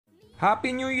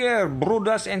Happy New Year,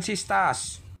 brothers and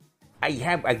sisters! I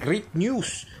have a great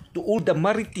news to all the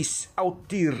Marites out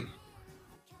there.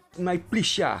 My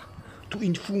pleasure to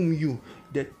inform you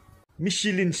that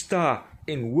Michelin star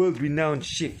and world-renowned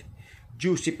chef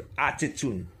Joseph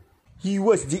Atherton. He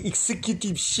was the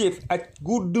executive chef at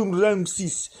Gordon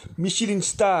Ramsay's Michelin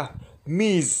star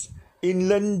Maze in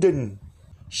London.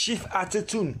 Chef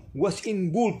Atherton was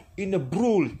involved in a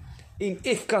brawl in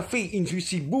F Cafe in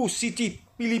Cebu City,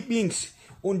 Philippines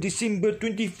on December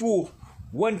 24,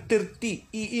 1:30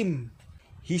 AM.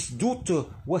 His daughter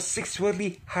was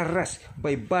sexually harassed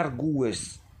by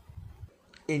bar-goers,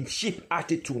 and Chef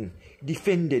Atherton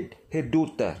defended her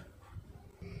daughter.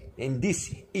 And this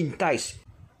entices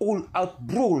all-out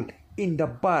brawl in the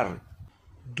bar.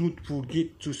 Don't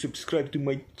forget to subscribe to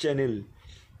my channel.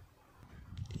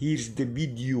 Here's the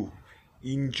video.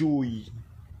 Enjoy.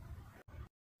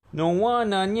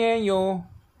 Nawana niyo.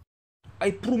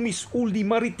 I promise all the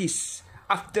Marites,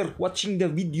 after watching the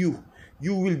video,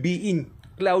 you will be in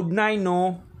Cloud9,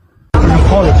 no?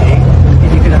 Apology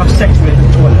if you could have sex with her in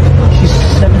the toilet. She's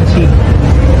 17.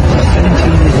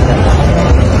 17 years of age.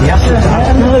 You have to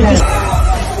have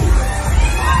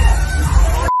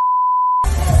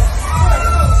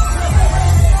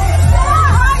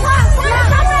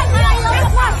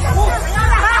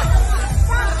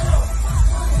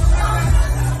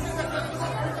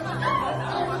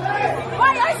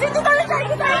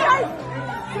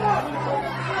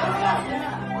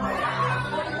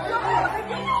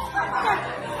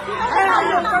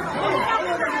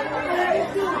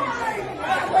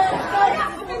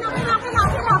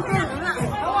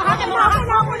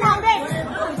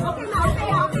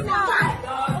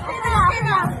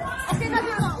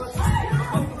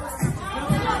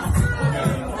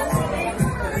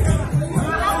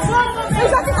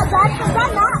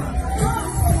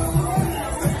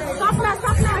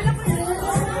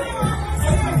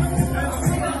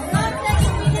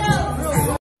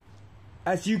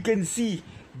As you can see,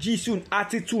 Jisoo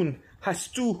Atherton has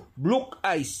two black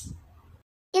eyes.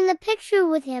 In the picture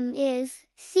with him is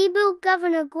Cebu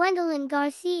Governor Gwendolyn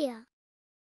Garcia.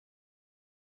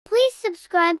 Please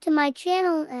subscribe to my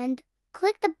channel and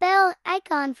click the bell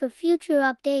icon for future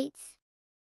updates.